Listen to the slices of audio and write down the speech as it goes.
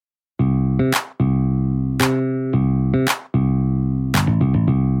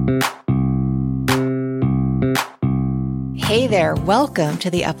Hey there, welcome to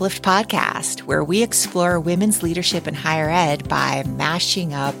the Uplift Podcast, where we explore women's leadership in higher ed by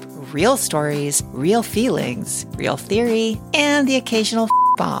mashing up real stories, real feelings, real theory, and the occasional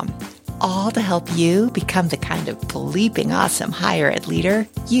bomb, all to help you become the kind of bleeping awesome higher ed leader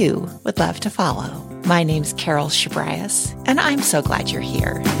you would love to follow. My name's Carol Shabrias, and I'm so glad you're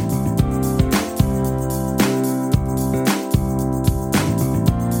here.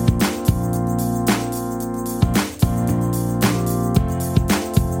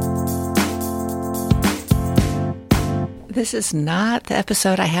 This is not the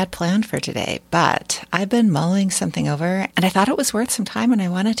episode I had planned for today, but I've been mulling something over and I thought it was worth some time and I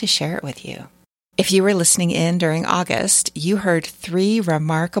wanted to share it with you. If you were listening in during August, you heard 3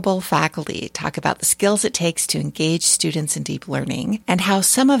 remarkable faculty talk about the skills it takes to engage students in deep learning and how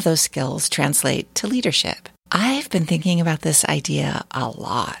some of those skills translate to leadership. I've been thinking about this idea a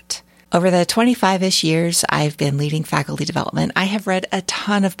lot. Over the 25-ish years I've been leading faculty development, I have read a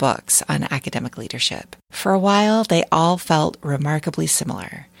ton of books on academic leadership. For a while, they all felt remarkably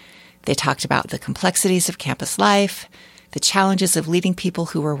similar. They talked about the complexities of campus life, the challenges of leading people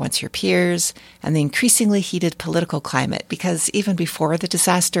who were once your peers, and the increasingly heated political climate, because even before the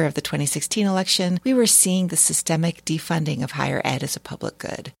disaster of the 2016 election, we were seeing the systemic defunding of higher ed as a public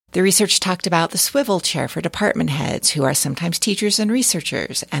good. The research talked about the swivel chair for department heads, who are sometimes teachers and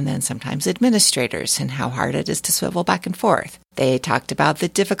researchers, and then sometimes administrators, and how hard it is to swivel back and forth. They talked about the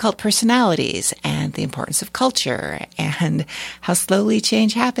difficult personalities and the importance of culture, and how slowly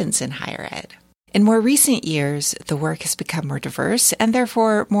change happens in higher ed. In more recent years, the work has become more diverse and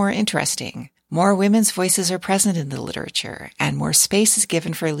therefore more interesting. More women's voices are present in the literature, and more space is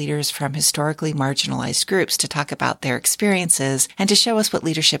given for leaders from historically marginalized groups to talk about their experiences and to show us what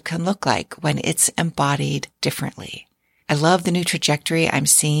leadership can look like when it's embodied differently. I love the new trajectory I'm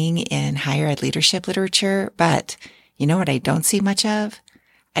seeing in higher ed leadership literature, but you know what I don't see much of?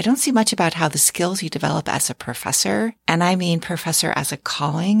 I don't see much about how the skills you develop as a professor, and I mean professor as a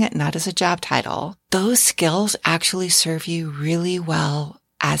calling, not as a job title, those skills actually serve you really well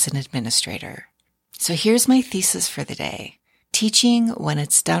as an administrator. So here's my thesis for the day. Teaching, when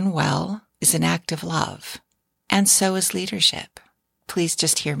it's done well, is an act of love. And so is leadership. Please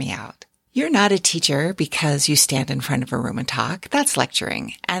just hear me out. You're not a teacher because you stand in front of a room and talk. That's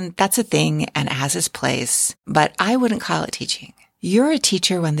lecturing. And that's a thing and it has its place, but I wouldn't call it teaching. You're a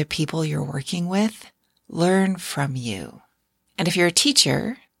teacher when the people you're working with learn from you. And if you're a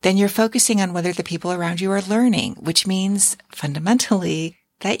teacher, then you're focusing on whether the people around you are learning, which means fundamentally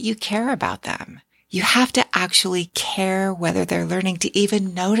that you care about them. You have to actually care whether they're learning to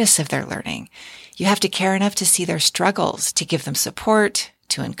even notice if they're learning. You have to care enough to see their struggles, to give them support,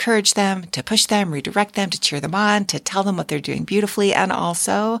 to encourage them, to push them, redirect them, to cheer them on, to tell them what they're doing beautifully, and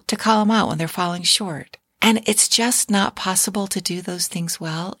also to call them out when they're falling short. And it's just not possible to do those things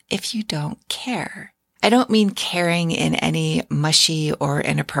well if you don't care. I don't mean caring in any mushy or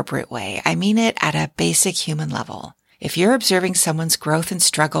inappropriate way. I mean it at a basic human level. If you're observing someone's growth and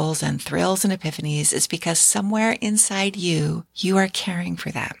struggles and thrills and epiphanies, it's because somewhere inside you, you are caring for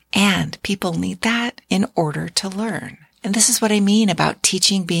them. And people need that in order to learn. And this is what I mean about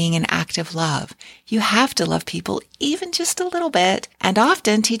teaching being an act of love. You have to love people even just a little bit, and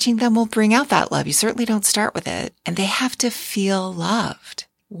often teaching them will bring out that love. You certainly don't start with it, and they have to feel loved.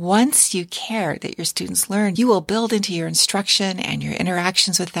 Once you care that your students learn, you will build into your instruction and your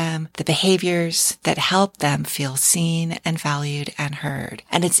interactions with them the behaviors that help them feel seen and valued and heard.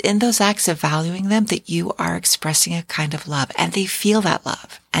 And it's in those acts of valuing them that you are expressing a kind of love, and they feel that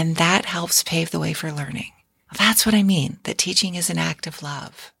love, and that helps pave the way for learning. That's what I mean, that teaching is an act of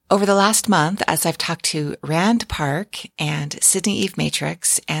love. Over the last month, as I've talked to Rand Park and Sydney Eve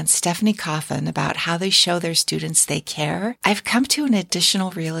Matrix and Stephanie Coffin about how they show their students they care, I've come to an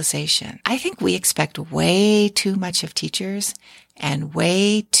additional realization. I think we expect way too much of teachers and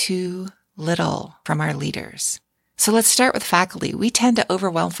way too little from our leaders. So let's start with faculty. We tend to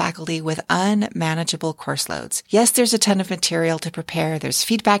overwhelm faculty with unmanageable course loads. Yes, there's a ton of material to prepare. There's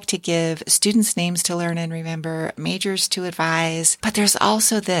feedback to give, students' names to learn and remember, majors to advise. But there's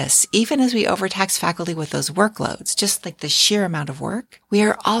also this. Even as we overtax faculty with those workloads, just like the sheer amount of work, we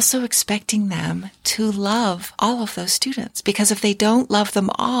are also expecting them to love all of those students. Because if they don't love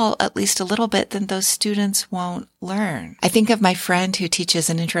them all, at least a little bit, then those students won't learn. I think of my friend who teaches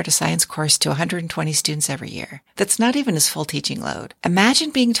an Intro to Science course to 120 students every year. That's not even his full teaching load.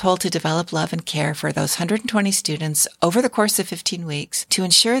 Imagine being told to develop love and care for those 120 students over the course of 15 weeks to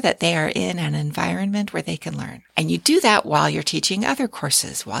ensure that they are in an environment where they can learn. And you do that while you're teaching other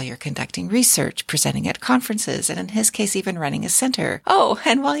courses, while you're conducting research, presenting at conferences, and in his case, even running a center. Oh, Oh,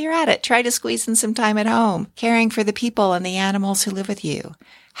 and while you're at it, try to squeeze in some time at home, caring for the people and the animals who live with you,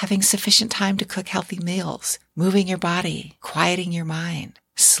 having sufficient time to cook healthy meals, moving your body, quieting your mind,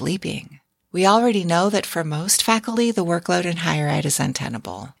 sleeping. We already know that for most faculty, the workload in higher ed is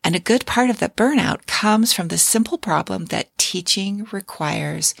untenable. And a good part of the burnout comes from the simple problem that teaching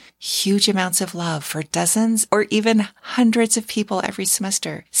requires huge amounts of love for dozens or even hundreds of people every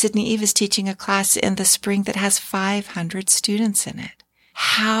semester. Sydney Eve is teaching a class in the spring that has 500 students in it.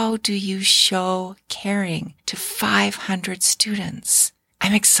 How do you show caring to 500 students?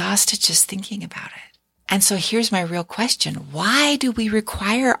 I'm exhausted just thinking about it. And so here's my real question. Why do we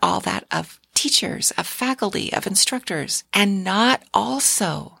require all that of teachers, of faculty, of instructors, and not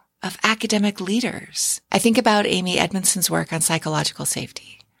also of academic leaders? I think about Amy Edmondson's work on psychological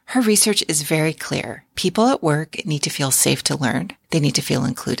safety. Her research is very clear. People at work need to feel safe to learn. They need to feel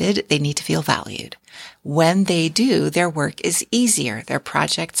included. They need to feel valued. When they do, their work is easier. Their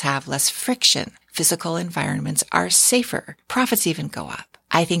projects have less friction. Physical environments are safer. Profits even go up.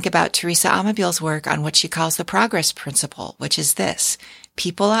 I think about Teresa Amabiel's work on what she calls the progress principle, which is this.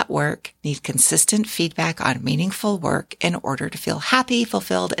 People at work need consistent feedback on meaningful work in order to feel happy,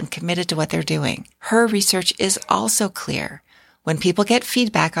 fulfilled, and committed to what they're doing. Her research is also clear. When people get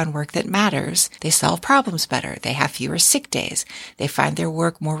feedback on work that matters, they solve problems better. They have fewer sick days. They find their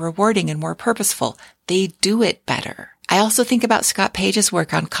work more rewarding and more purposeful. They do it better. I also think about Scott Page's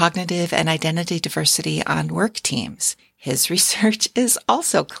work on cognitive and identity diversity on work teams. His research is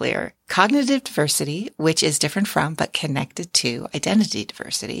also clear. Cognitive diversity, which is different from but connected to identity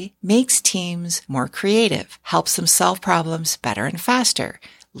diversity, makes teams more creative, helps them solve problems better and faster,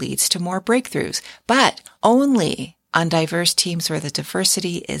 leads to more breakthroughs, but only on diverse teams where the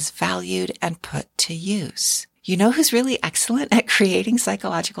diversity is valued and put to use. You know who's really excellent at creating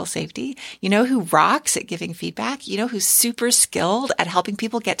psychological safety? You know who rocks at giving feedback? You know who's super skilled at helping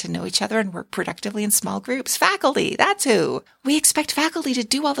people get to know each other and work productively in small groups? Faculty, that's who. We expect faculty to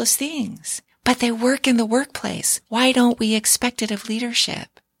do all those things, but they work in the workplace. Why don't we expect it of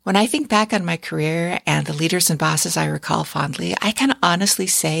leadership? When I think back on my career and the leaders and bosses I recall fondly, I can honestly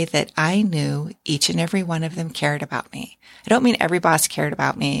say that I knew each and every one of them cared about me. I don't mean every boss cared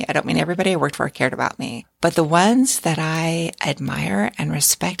about me. I don't mean everybody I worked for cared about me. But the ones that I admire and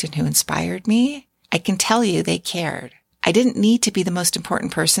respect and who inspired me, I can tell you they cared. I didn't need to be the most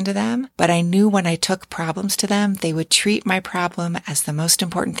important person to them, but I knew when I took problems to them, they would treat my problem as the most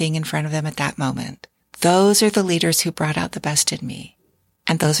important thing in front of them at that moment. Those are the leaders who brought out the best in me.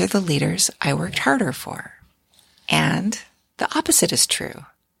 And those are the leaders I worked harder for. And the opposite is true.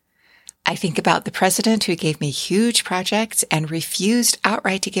 I think about the president who gave me huge projects and refused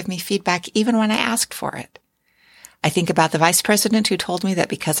outright to give me feedback even when I asked for it. I think about the vice president who told me that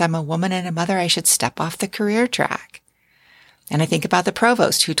because I'm a woman and a mother, I should step off the career track. And I think about the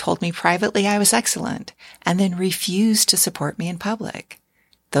provost who told me privately I was excellent and then refused to support me in public.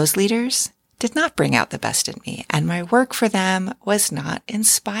 Those leaders did not bring out the best in me, and my work for them was not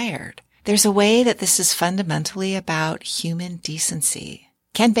inspired. There's a way that this is fundamentally about human decency.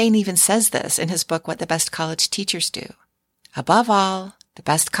 Ken Bain even says this in his book, What the Best College Teachers Do. Above all, the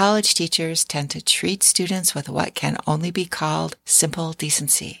best college teachers tend to treat students with what can only be called simple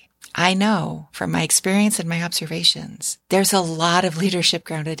decency. I know from my experience and my observations, there's a lot of leadership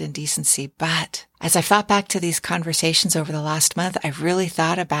grounded in decency, but as I've thought back to these conversations over the last month, I've really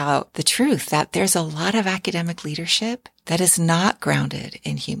thought about the truth that there's a lot of academic leadership that is not grounded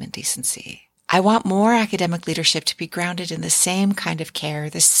in human decency. I want more academic leadership to be grounded in the same kind of care,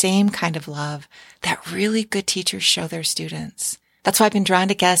 the same kind of love that really good teachers show their students. That's why I've been drawn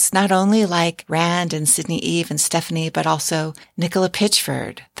to guests not only like Rand and Sydney Eve and Stephanie, but also Nicola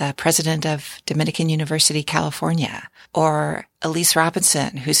Pitchford, the president of Dominican University, California, or Elise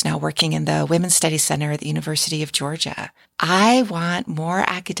Robinson, who's now working in the Women's Studies Center at the University of Georgia. I want more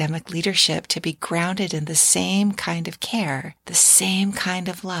academic leadership to be grounded in the same kind of care, the same kind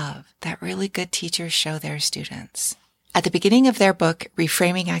of love that really good teachers show their students. At the beginning of their book,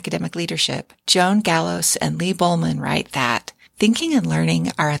 Reframing Academic Leadership, Joan Gallos and Lee Bowman write that thinking and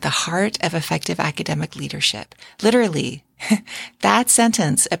learning are at the heart of effective academic leadership. Literally, that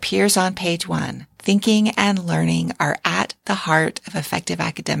sentence appears on page 1. Thinking and learning are at the heart of effective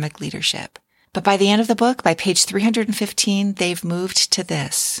academic leadership. But by the end of the book, by page 315, they've moved to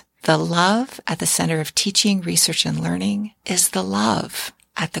this. The love at the center of teaching, research, and learning is the love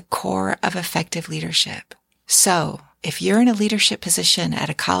at the core of effective leadership. So, if you're in a leadership position at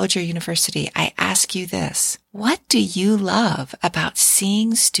a college or university, I ask you this. What do you love about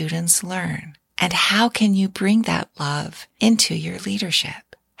seeing students learn? And how can you bring that love into your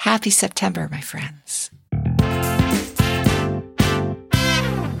leadership? Happy September, my friends.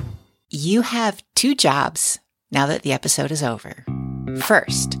 You have 2 jobs now that the episode is over.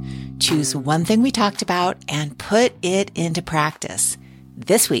 First, choose one thing we talked about and put it into practice.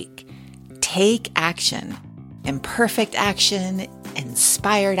 This week, take action. Imperfect action,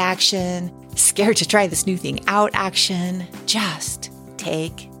 inspired action, scared to try this new thing out action. Just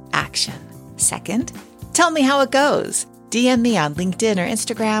take action. Second, tell me how it goes. DM me on LinkedIn or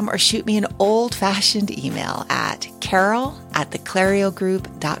Instagram or shoot me an old-fashioned email at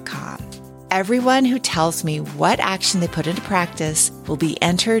carol@theclariogroup.com. Everyone who tells me what action they put into practice will be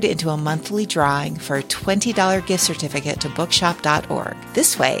entered into a monthly drawing for a $20 gift certificate to bookshop.org.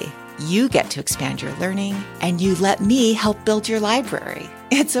 This way, you get to expand your learning and you let me help build your library.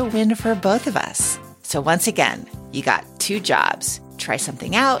 It's a win for both of us. So once again, you got 2 jobs. Try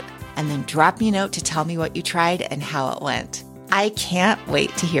something out and then drop me a note to tell me what you tried and how it went. I can't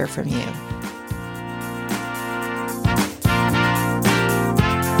wait to hear from you.